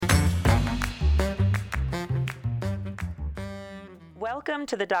Welcome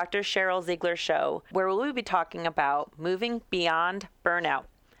to the Dr. Cheryl Ziegler Show, where we'll be talking about moving beyond burnout.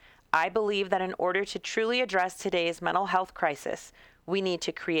 I believe that in order to truly address today's mental health crisis, we need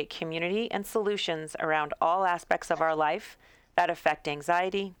to create community and solutions around all aspects of our life that affect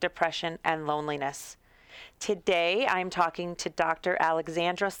anxiety, depression, and loneliness. Today, I'm talking to Dr.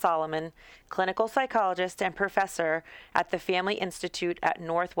 Alexandra Solomon, clinical psychologist and professor at the Family Institute at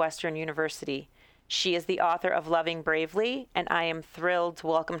Northwestern University. She is the author of Loving Bravely, and I am thrilled to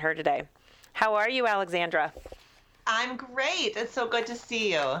welcome her today. How are you, Alexandra? I'm great. It's so good to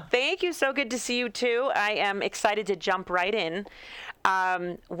see you. Thank you. So good to see you, too. I am excited to jump right in.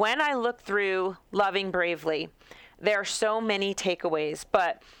 When I look through Loving Bravely, there are so many takeaways,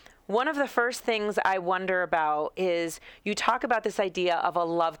 but one of the first things I wonder about is you talk about this idea of a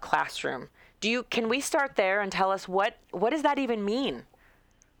love classroom. Can we start there and tell us what does that even mean?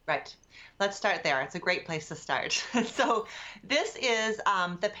 Right. Let's start there. It's a great place to start. So this is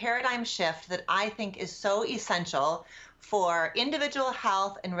the paradigm shift that I think is so essential for individual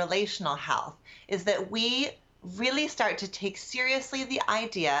health and relational health, is that we really start to take seriously the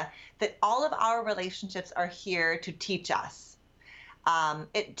idea that all of our relationships are here to teach us.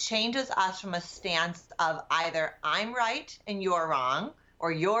 It changes us from a stance of either I'm right and you're wrong,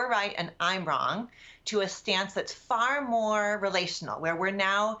 or you're right and I'm wrong, to a stance that's far more relational, where we're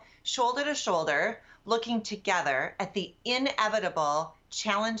now shoulder to shoulder looking together at the inevitable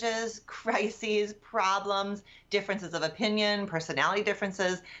challenges, crises, problems, differences of opinion, personality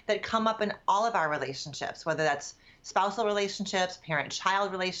differences that come up in all of our relationships, whether that's spousal relationships,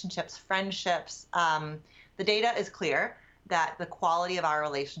 parent-child relationships, friendships. The data is clear that the quality of our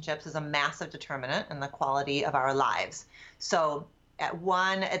relationships is a massive determinant in the quality of our lives. So at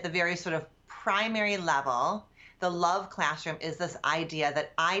the very sort of primary level, the love classroom is this idea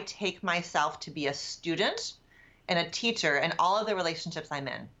that I take myself to be a student and a teacher in all of the relationships I'm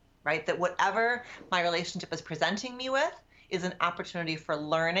in, right? That whatever my relationship is presenting me with is an opportunity for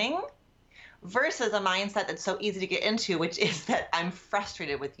learning versus a mindset that's so easy to get into, which is that I'm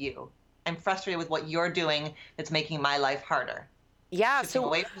frustrated with you. I'm frustrated with what you're doing that's making my life harder. Yeah. So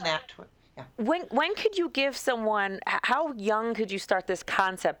away from that. Yeah. When could you give someone, how young could you start this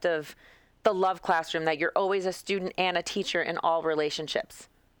concept of the love classroom, that you're always a student and a teacher in all relationships?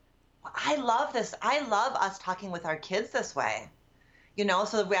 I love this. I love us talking with our kids this way.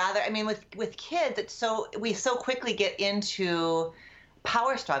 So with kids, we so quickly get into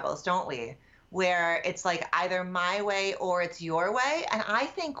power struggles, don't we? Where it's like either my way or it's your way. And I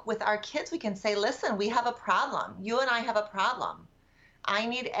think with our kids, we can say, listen, we have a problem. You and I have a problem. I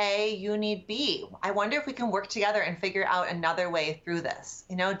need A, you need B. I wonder if we can work together and figure out another way through this.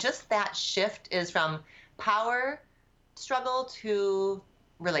 Just that shift is from power struggle to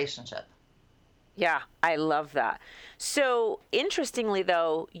relationship. Yeah, I love that. So interestingly,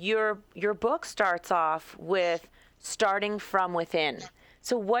 though, your book starts off with starting from within.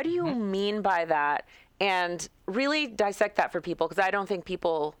 So what do you mean by that? And really dissect that for people, because I don't think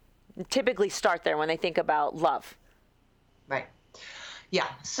people typically start there when they think about love. Right. Yeah.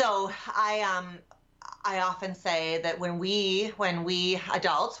 So I often say that when we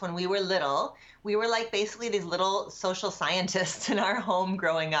adults, when we were little, we were like basically these little social scientists in our home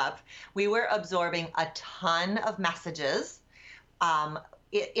growing up. We were absorbing a ton of messages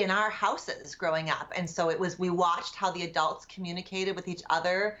in our houses growing up. And so we watched how the adults communicated with each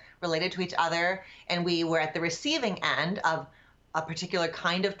other, related to each other, and we were at the receiving end of a particular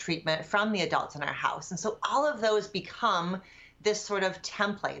kind of treatment from the adults in our house. And so all of those become this sort of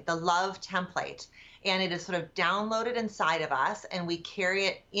template, the love template, and it is sort of downloaded inside of us, and we carry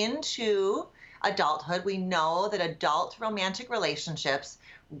it into adulthood. We know that adult romantic relationships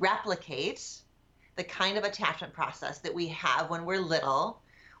replicate the kind of attachment process that we have when we're little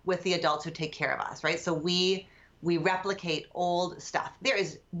with the adults who take care of us, right? So we replicate old stuff. There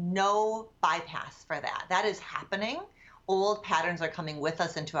is no bypass for that. That is happening. Old patterns are coming with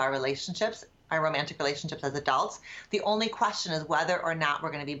us into our relationships, our romantic relationships as adults. The only question is whether or not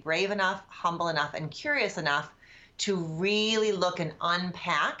we're going to be brave enough, humble enough, and curious enough to really look and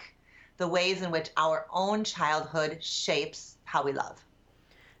unpack the ways in which our own childhood shapes how we love.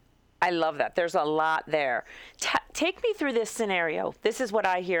 I love that. There's a lot there. Take me through this scenario. This is what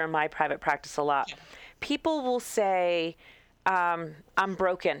I hear in my private practice a lot. People will say, I'm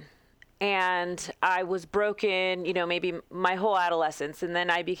broken. And I was broken, maybe my whole adolescence. And then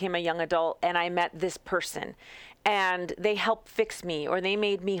I became a young adult and I met this person and they helped fix me or they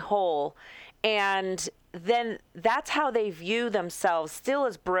made me whole. And then that's how they view themselves, still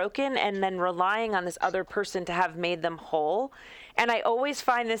as broken, and then relying on this other person to have made them whole. And I always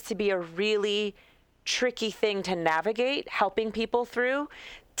find this to be a really tricky thing to navigate, helping people through.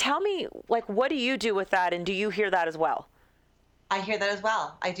 Tell me, like, what do you do with that? And do you hear that as well? I hear that as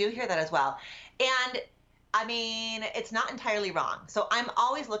well. I do hear that as well. And I mean, it's not entirely wrong. So I'm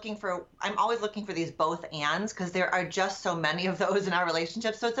always looking for these both ands, because there are just so many of those in our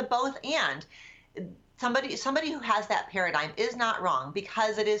relationships. So it's a both and. Somebody who has that paradigm is not wrong,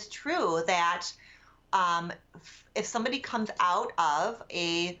 because it is true that if somebody comes out of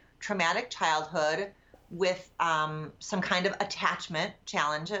a traumatic childhood with some kind of attachment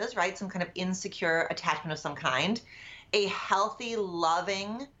challenges, right? Some kind of insecure attachment of some kind, a healthy,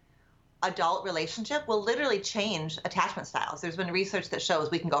 loving adult relationship will literally change attachment styles. There's been research that shows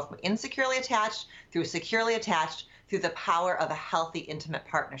we can go from insecurely attached through securely attached through the power of a healthy, intimate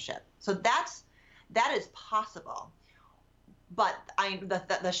partnership. So that is possible. But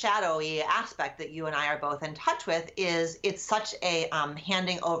the shadowy aspect that you and I are both in touch with is it's such a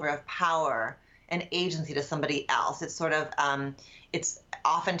handing over of power and agency to somebody else. It's sort of, it's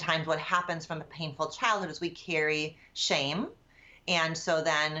oftentimes what happens from a painful childhood is we carry shame. And so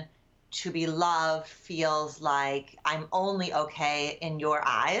then to be loved feels like I'm only okay in your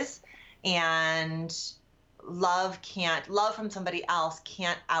eyes. And love from somebody else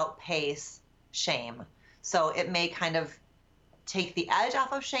can't outpace shame. So it may kind of take the edge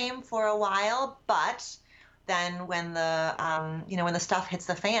off of shame for a while, but then when the stuff hits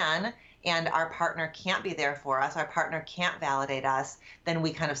the fan and our partner can't be there for us, our partner can't validate us, then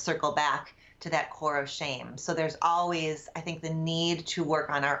we kind of circle back to that core of shame. So there's always, I think, the need to work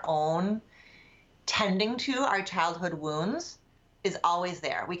on our own tending to our childhood wounds is always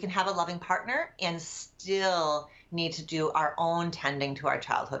there. We can have a loving partner and still need to do our own tending to our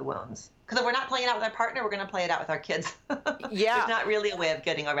childhood wounds. Because if we're not playing it out with our partner, we're going to play it out with our kids. Yeah. There's not really a way of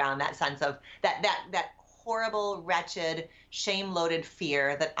getting around that sense of that horrible, wretched, shame-loaded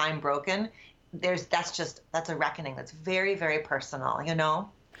fear that I'm broken. That's a reckoning that's very, very personal, you know?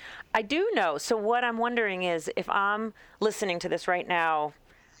 I do know. So what I'm wondering is if I'm listening to this right now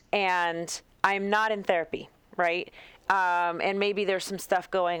and I'm not in therapy, right? And maybe there's some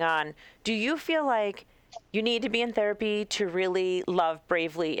stuff going on. Do you feel like you need to be in therapy to really love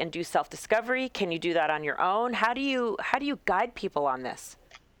bravely and do self-discovery? Can you do that on your own? How do you guide people on this?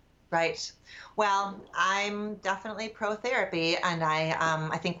 Right. Well, I'm definitely pro-therapy, and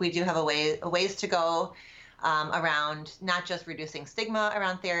I think we do have a ways to go around not just reducing stigma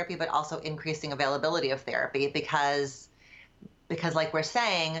around therapy, but also increasing availability of therapy, because like we're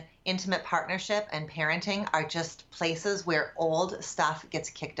saying, intimate partnership and parenting are just places where old stuff gets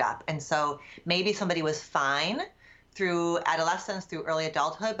kicked up. And so maybe somebody was fine through adolescence, through early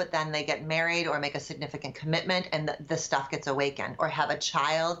adulthood, but then they get married or make a significant commitment and the stuff gets awakened, or have a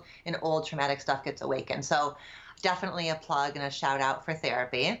child and old traumatic stuff gets awakened. So definitely a plug and a shout out for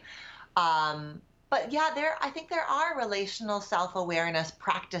therapy. But yeah, I think there are relational self-awareness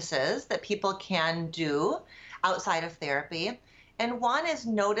practices that people can do outside of therapy. And one is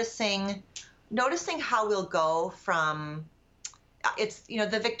noticing how we'll go from, it's,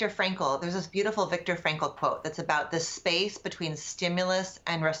 the Viktor Frankl, there's this beautiful Viktor Frankl quote that's about the space between stimulus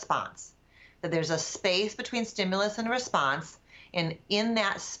and response. That there's a space between stimulus and response, and in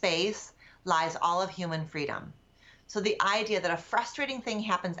that space lies all of human freedom. So the idea that a frustrating thing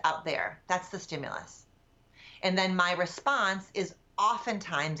happens out there, that's the stimulus. And then my response is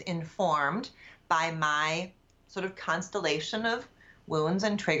oftentimes informed by my sort of constellation of wounds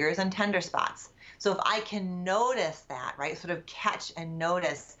and triggers and tender spots. So if I can notice that, right, sort of catch and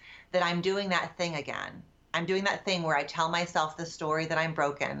notice that I'm doing that thing again. I'm doing that thing where I tell myself the story that I'm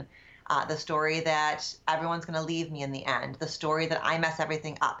broken, the story that everyone's going to leave me in the end, the story that I mess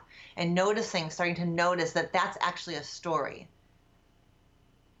everything up, and starting to notice that that's actually a story.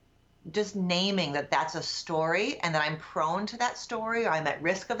 Just naming that that's a story and that I'm prone to that story, or I'm at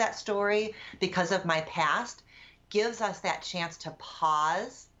risk of that story because of my past, gives us that chance to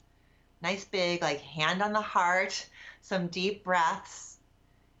pause, nice big, like hand on the heart, some deep breaths,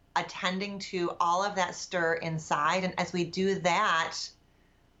 attending to all of that stir inside. And as we do that,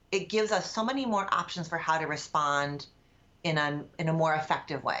 it gives us so many more options for how to respond in a more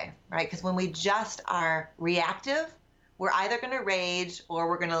effective way, right? Because when we just are reactive, we're either going to rage or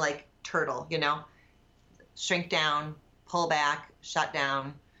we're going to like turtle, shrink down, pull back, shut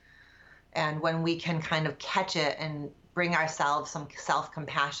down. And when we can kind of catch it and bring ourselves some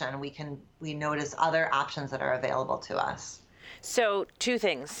self-compassion, we notice other options that are available to us. So 2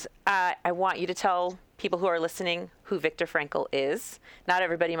 things. I want you to tell people who are listening who Viktor Frankl is. Not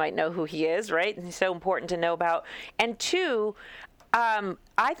everybody might know who he is, right? And he's so important to know about. And 2,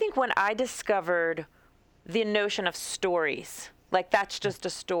 I think when I discovered the notion of stories, like that's just a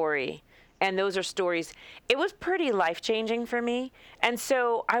story, And those are stories. It was pretty life-changing for me. And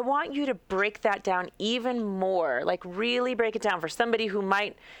so I want you to break that down even more, like really break it down for somebody who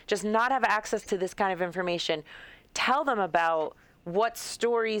might just not have access to this kind of information. Tell them about what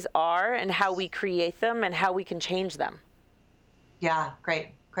stories are and how we create them and how we can change them. Yeah, great.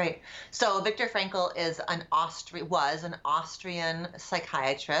 Great. So Viktor Frankl was an Austrian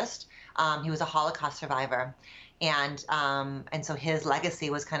psychiatrist. He was a Holocaust survivor. And so his legacy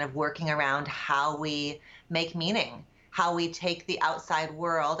was kind of working around how we make meaning, how we take the outside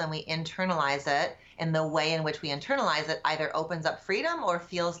world and we internalize it. And the way in which we internalize it either opens up freedom or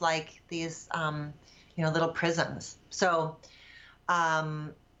feels like these, little prisons. So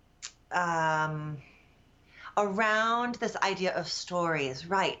around this idea of stories,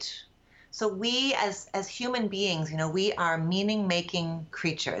 right? So we as human beings, we are meaning-making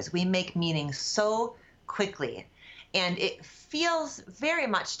creatures. We make meaning so quickly. And it feels very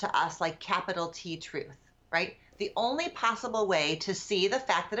much to us like capital T truth, right? The only possible way to see the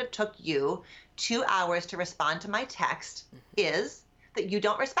fact that it took you 2 hours to respond to my text is that you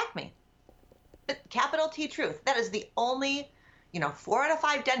don't respect me. Capital T truth. That is the only 4 out of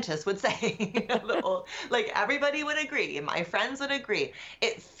 5 dentists would say, like everybody would agree. My friends would agree.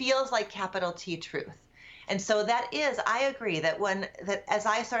 It feels like capital T truth. And so I agree that as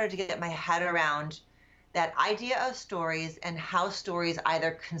I started to get my head around that idea of stories and how stories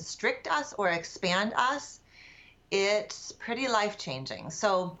either constrict us or expand us, it's pretty life-changing.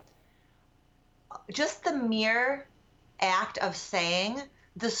 So just the mere act of saying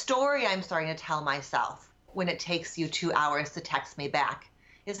the story I'm starting to tell myself when it takes you 2 hours to text me back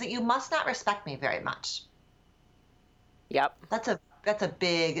is that you must not respect me very much. Yep. That's a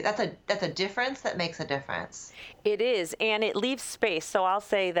difference that makes a difference. It is, and it leaves space. So I'll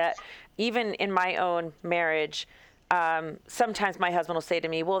say that even in my own marriage, sometimes my husband will say to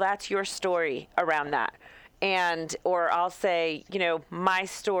me, well, that's your story around that. Or I'll say, my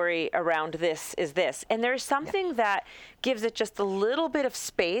story around this is this. And there's something that gives it just a little bit of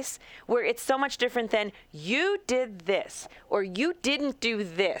space where it's so much different than you did this or you didn't do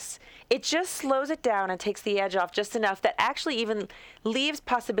this. It just slows it down and takes the edge off just enough that actually even leaves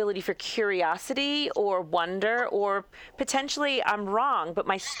possibility for curiosity or wonder or potentially I'm wrong, but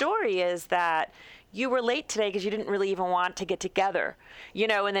my story is that you were late today because you didn't really even want to get together,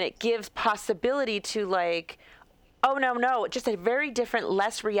 and then it gives possibility to like, oh, no, just a very different,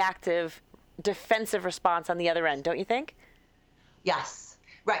 less reactive, defensive response on the other end, don't you think? Yes,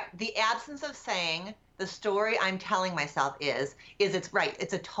 right. The absence of saying the story I'm telling myself is it's right.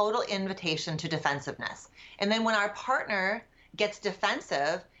 It's a total invitation to defensiveness. And then when our partner gets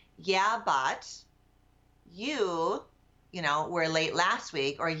defensive, yeah, but you were late last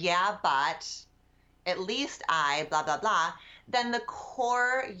week, or yeah, but at least I, blah, blah, blah, then the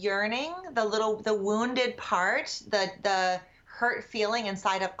core yearning, the wounded part, the hurt feeling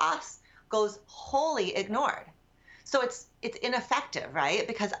inside of us goes wholly ignored. So it's ineffective, right?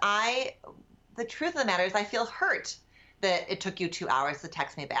 Because the truth of the matter is I feel hurt that it took you 2 hours to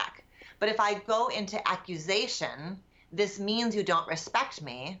text me back. But if I go into accusation, this means you don't respect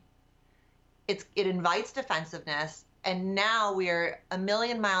me. It invites defensiveness. And now we're a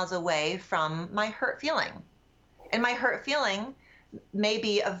million miles away from my hurt feeling. And my hurt feeling may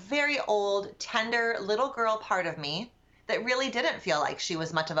be a very old, tender little girl part of me that really didn't feel like she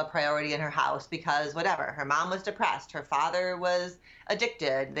was much of a priority in her house because whatever, her mom was depressed, her father was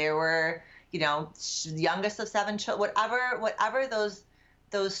addicted, they were, youngest of 7 children, whatever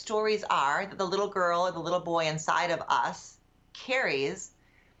those stories are that the little girl or the little boy inside of us carries.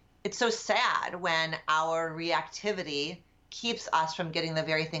 It's so sad when our reactivity keeps us from getting the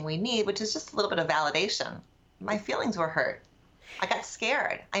very thing we need, which is just a little bit of validation. My feelings were hurt. I got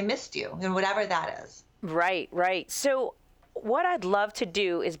scared. I missed you, whatever that is. Right. So what I'd love to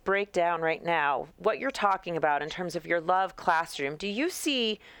do is break down right now what you're talking about in terms of your love classroom. Do you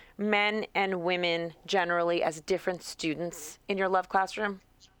see men and women generally as different students in your love classroom?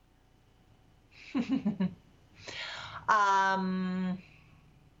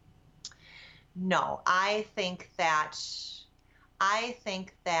 No, I think that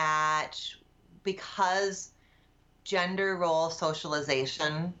because gender role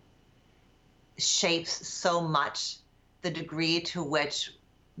socialization shapes so much the degree to which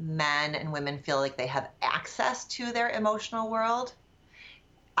men and women feel like they have access to their emotional world,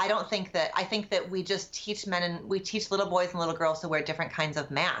 I think that we just teach we teach little boys and little girls to wear different kinds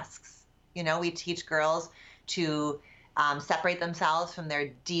of masks. We teach girls to separate themselves from their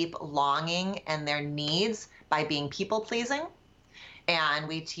deep longing and their needs by being people pleasing. And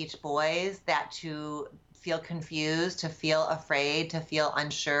we teach boys that to feel confused, to feel afraid, to feel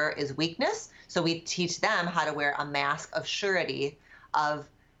unsure is weakness. So we teach them how to wear a mask of surety, of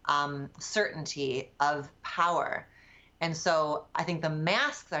certainty, of power. And so I think the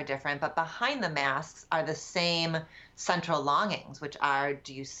masks are different, but behind the masks are the same central longings, which are,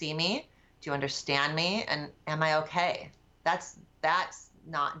 do you see me? Do you understand me? And am I okay? That's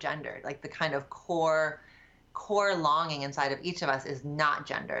not gendered. Like the kind of core longing inside of each of us is not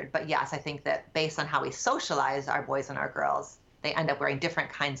gendered. But yes, I think that based on how we socialize our boys and our girls, they end up wearing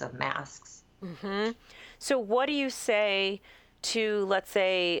different kinds of masks. Mm-hmm. So what do you say to, let's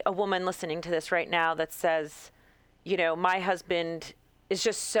say, a woman listening to this right now that says, you know, my husband is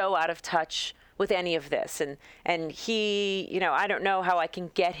just so out of touch with any of this. And he, you know, I don't know how I can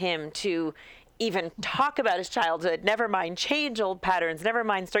get him to even talk about his childhood, never mind change old patterns, never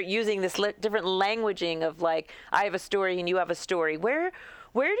mind start using this different languaging of like, I have a story and you have a story. Where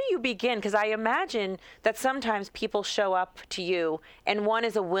do you begin? Because I imagine that sometimes people show up to you and one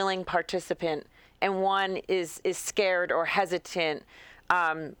is a willing participant and one is scared or hesitant.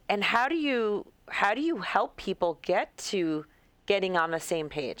 And how do you help people get to getting on the same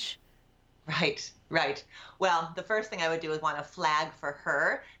page? Right. Well, the first thing I would do is want to flag for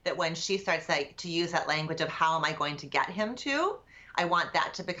her that when she starts to use that language of how am I going to get him to, I want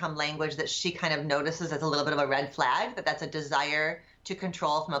that to become language that she kind of notices as a little bit of a red flag, that's a desire to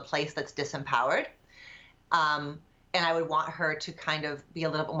control from a place that's disempowered. And I would want her to kind of be a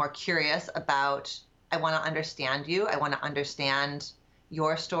little bit more curious about, I want to understand you. I want to understand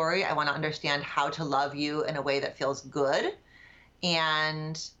your story. I want to understand how to love you in a way that feels good.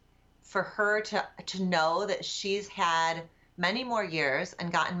 And for her to know that she's had many more years and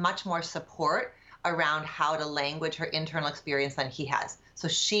gotten much more support around how to language her internal experience than he has. So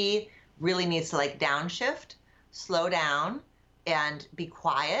she really needs to like downshift, slow down, and be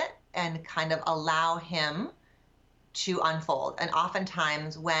quiet and kind of allow him to unfold. And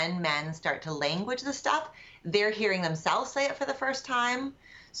oftentimes when men start to language the stuff, they're hearing themselves say it for the first time.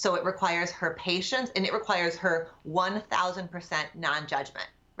 So it requires her patience and it requires her 1000% non-judgment,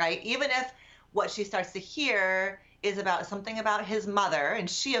 right? Even if what she starts to hear is about something about his mother, and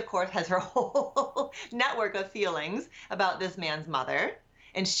she, of course, has her whole network of feelings about this man's mother,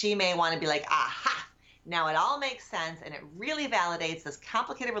 and she may want to be like, aha, now it all makes sense, and it really validates this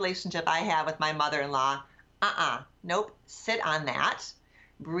complicated relationship I have with my mother-in-law. Nope, sit on that,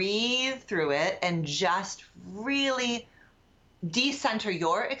 breathe through it, and just really decenter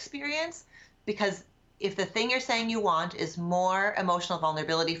your experience, because if the thing you're saying you want is more emotional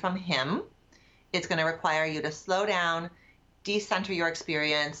vulnerability from him, it's going to require you to slow down, decenter your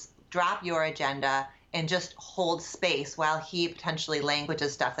experience, drop your agenda, and just hold space while he potentially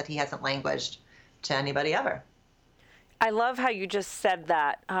languages stuff that he hasn't languaged to anybody ever. I love how you just said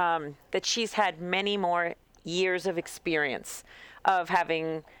that, that she's had many more years of experience of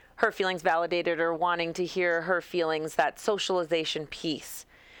having her feelings validated or wanting to hear her feelings, that socialization piece.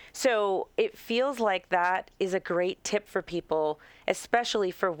 So it feels like that is a great tip for people, especially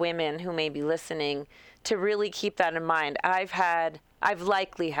for women who may be listening, to really keep that in mind. I've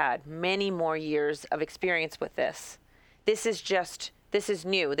likely had many more years of experience with this. This is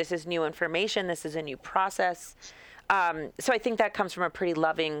new. This is new information. This is a new process. So I think that comes from a pretty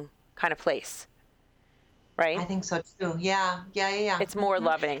loving kind of place, right? I think so too. Yeah. It's more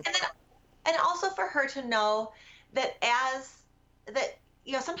loving. And also for her to know that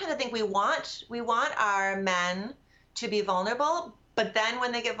sometimes I think we want our men to be vulnerable, but then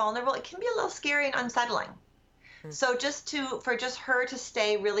when they get vulnerable, it can be a little scary and unsettling. Mm-hmm. So for her to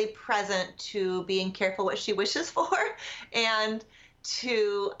stay really present to being careful what she wishes for, and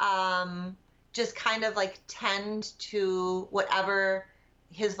to just kind of like tend to whatever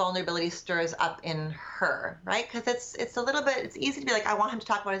his vulnerability stirs up in her, right? Because it's easy to be like, I want him to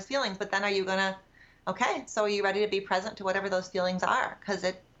talk about his feelings, but then are you gonna, okay, so are you ready to be present to whatever those feelings are? Because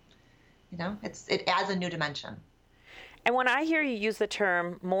it adds a new dimension. And when I hear you use the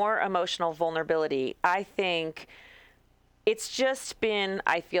term more emotional vulnerability, I think it's just been,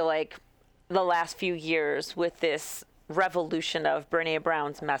 I feel like, the last few years with this revolution of Brené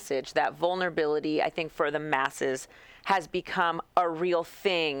Brown's message that vulnerability, I think, for the masses has become a real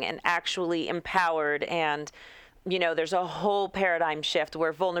thing and actually empowered. And, there's a whole paradigm shift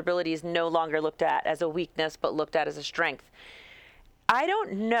where vulnerability is no longer looked at as a weakness, but looked at as a strength. I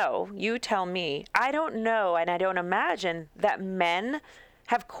don't know, you tell me, I don't know, and I don't imagine that men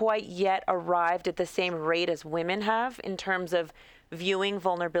have quite yet arrived at the same rate as women have in terms of viewing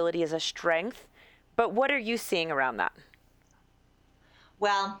vulnerability as a strength. But what are you seeing around that?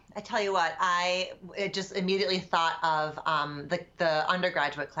 Well, I tell you what, I just immediately thought of the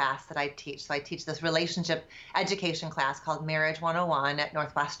undergraduate class that I teach. So I teach this relationship education class called Marriage 101 at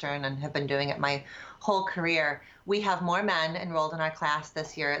Northwestern and have been doing it my whole career. We have more men enrolled in our class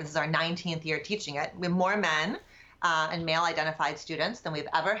this year. This is our 19th year teaching it. We have more men and male identified students than we've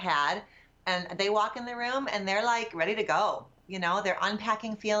ever had. And they walk in the room and they're like ready to go. You know, they're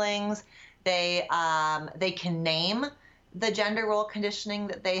unpacking feelings. They can name the gender role conditioning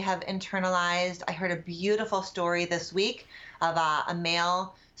that they have internalized. I heard a beautiful story this week of a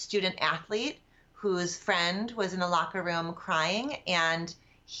male student athlete whose friend was in the locker room crying, and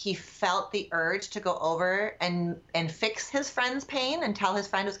he felt the urge to go over and fix his friend's pain and tell his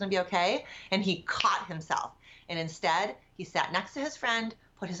friend it was going to be okay, and he caught himself. And instead, he sat next to his friend,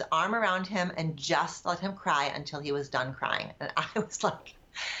 put his arm around him, and just let him cry until he was done crying. And I was like,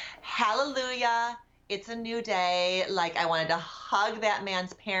 hallelujah. It's a new day. Like, I wanted to hug that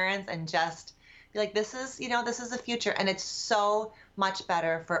man's parents and just be like, this is the future. And it's so much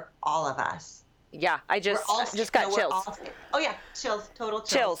better for all of us. Yeah, I just got chills. Oh yeah, chills, total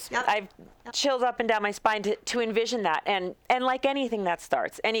chills. Yep. I've chills up and down my spine to envision that. And like anything that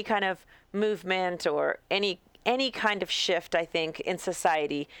starts, any kind of movement or any kind of shift, I think, in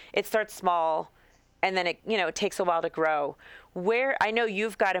society, it starts small and then it takes a while to grow. Where I know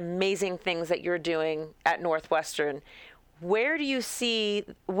you've got amazing things that you're doing at Northwestern. Where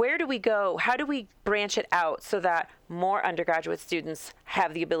do we go? How do we branch it out so that more undergraduate students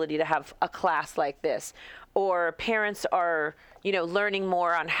have the ability to have a class like this, or parents are, learning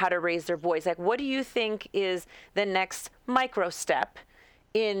more on how to raise their boys? Like, what do you think is the next micro step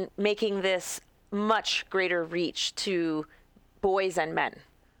in making this much greater reach to boys and men?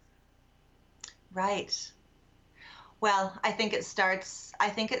 Right. Well, I think it starts within. I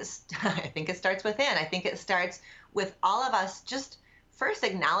think it starts with all of us just first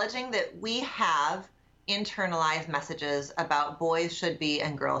acknowledging that we have internalized messages about boys should be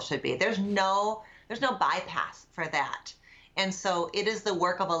and girls should be. There's no bypass for that. And so it is the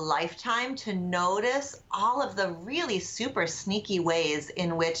work of a lifetime to notice all of the really super sneaky ways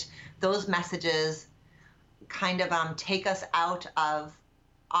in which those messages kind of take us out of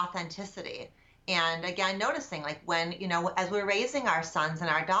authenticity. And again, noticing like when, as we're raising our sons and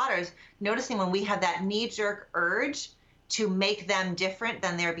our daughters, noticing when we have that knee-jerk urge to make them different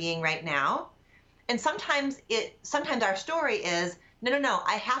than they're being right now. And sometimes our story is, no,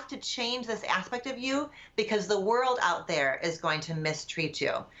 I have to change this aspect of you because the world out there is going to mistreat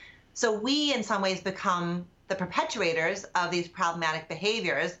you. So we, in some ways, become the perpetuators of these problematic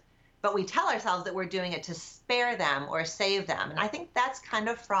behaviors, but we tell ourselves that we're doing it to spare them or save them. And I think that's kind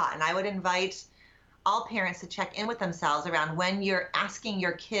of fraught. And I would invite all parents to check in with themselves around when you're asking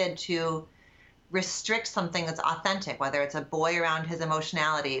your kid to restrict something that's authentic, whether it's a boy around his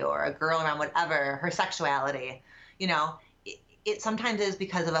emotionality or a girl around whatever, her sexuality. It sometimes is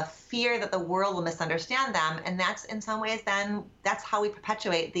because of a fear that the world will misunderstand them. And that's in some ways, then that's how we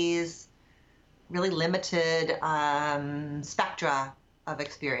perpetuate these really limited spectra of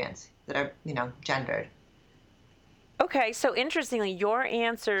experience that are, gendered. Okay. So interestingly, your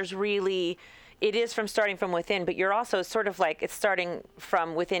answers really, it is starting from within, but you're also sort of like it's starting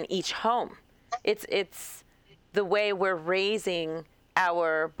from within each home. It's the way we're raising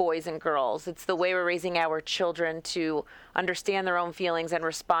our boys and girls. It's the way we're raising our children to understand their own feelings and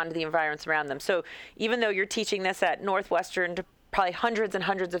respond to the environments around them. So even though you're teaching this at Northwestern to probably hundreds and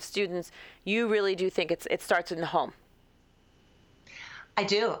hundreds of students, you really do think it starts in the home. I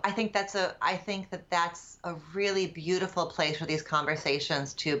do. I think that's a really beautiful place for these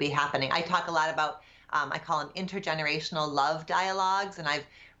conversations to be happening. I talk a lot about, I call them intergenerational love dialogues, and I've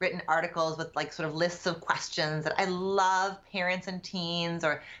written articles with like sort of lists of questions that I love parents and teens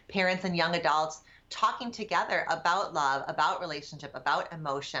or parents and young adults talking together about love, about relationship, about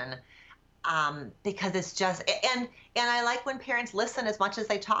emotion, because it's just, and I like when parents listen as much as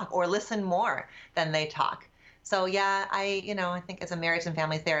they talk or listen more than they talk. So yeah, I think as a marriage and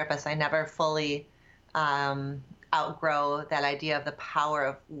family therapist, I never fully outgrow that idea of the power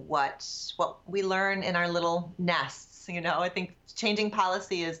of what we learn in our little nests. I think changing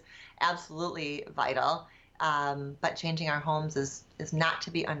policy is absolutely vital, but changing our homes is not to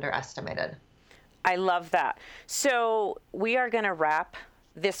be underestimated. I love that. So we are going to wrap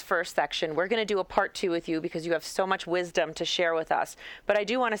this first section. We're going to do a part 2 with you because you have so much wisdom to share with us. But I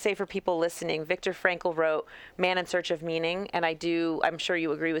do want to say for people listening, Viktor Frankl wrote Man in Search of Meaning, and I'm sure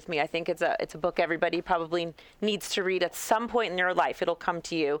you agree with me. I think it's a book everybody probably needs to read at some point in their life. It'll come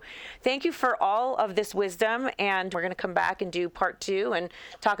to you. Thank you for all of this wisdom, and we're going to come back and do part 2 and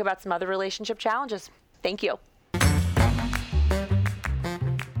talk about some other relationship challenges. Thank you.